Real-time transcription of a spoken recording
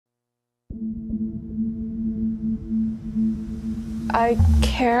I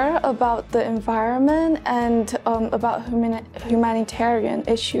care about the environment and about humanitarian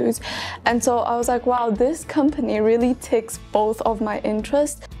issues. And so I was like, wow, this company really ticks both of my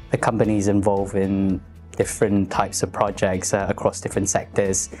interests. The company's involved in different types of projects across different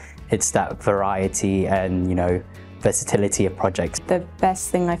sectors. It's that variety and, versatility of projects. The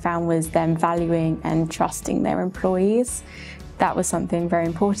best thing I found was them valuing and trusting their employees. That was something very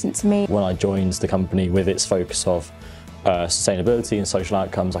important to me. When I joined the company with its focus of sustainability and social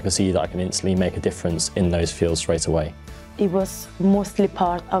outcomes, I could see that I can instantly make a difference in those fields straight away. It was mostly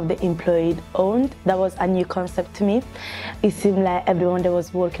part of the employee-owned. That was a new concept to me. It seemed like everyone that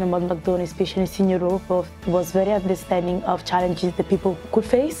was working at Mott MacDonald, especially in senior role, was very understanding of challenges that people could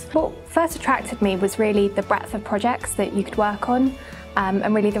face. What first attracted me was really the breadth of projects that you could work on,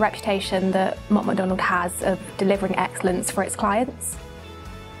 and really the reputation that Mott MacDonald has of delivering excellence for its clients.